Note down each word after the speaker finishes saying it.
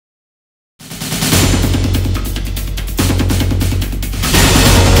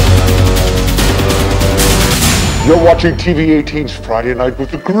You're watching TV 18's Friday Night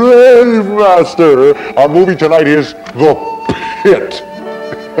with the Gravemaster. Our movie tonight is The Pit.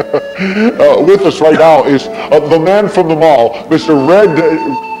 With us right now is the man from the mall, Mr. Red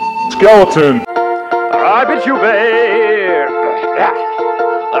Skeleton. I bet you, babe.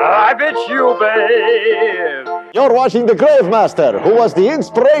 I bet you, babe. You're watching the Gravemaster, who was the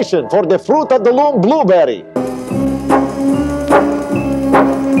inspiration for the Fruit of the Loom blueberry.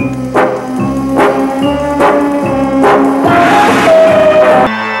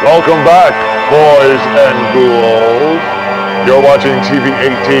 Welcome back, boys and ghouls. You're watching TV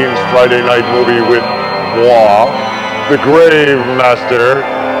 18's Friday Night movie with moi, the Gravemaster.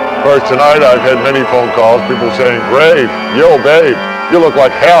 First tonight, I've had many phone calls, people saying, Grave, yo, babe, you look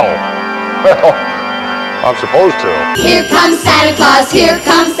like hell. Well, I'm supposed to. Here comes Santa Claus,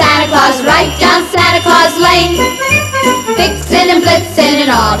 right down Santa Claus Lane. Vixen and Blitzen and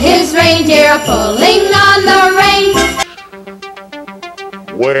all his reindeer are pulling on the reins.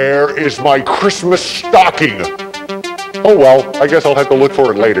 Where is my Christmas stocking? Oh well, I guess I'll have to look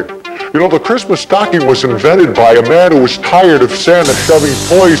for it later. You know, the Christmas stocking was invented by a man who was tired of Santa shoving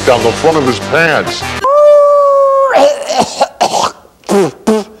toys down the front of his pants.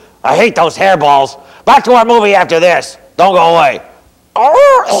 I hate those hairballs. Back to our movie after this. Don't go away.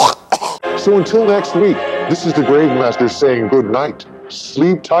 So until next week, this is the Gravemaster saying good night,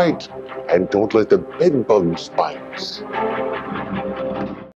 sleep tight, and don't let the bed bugs bite.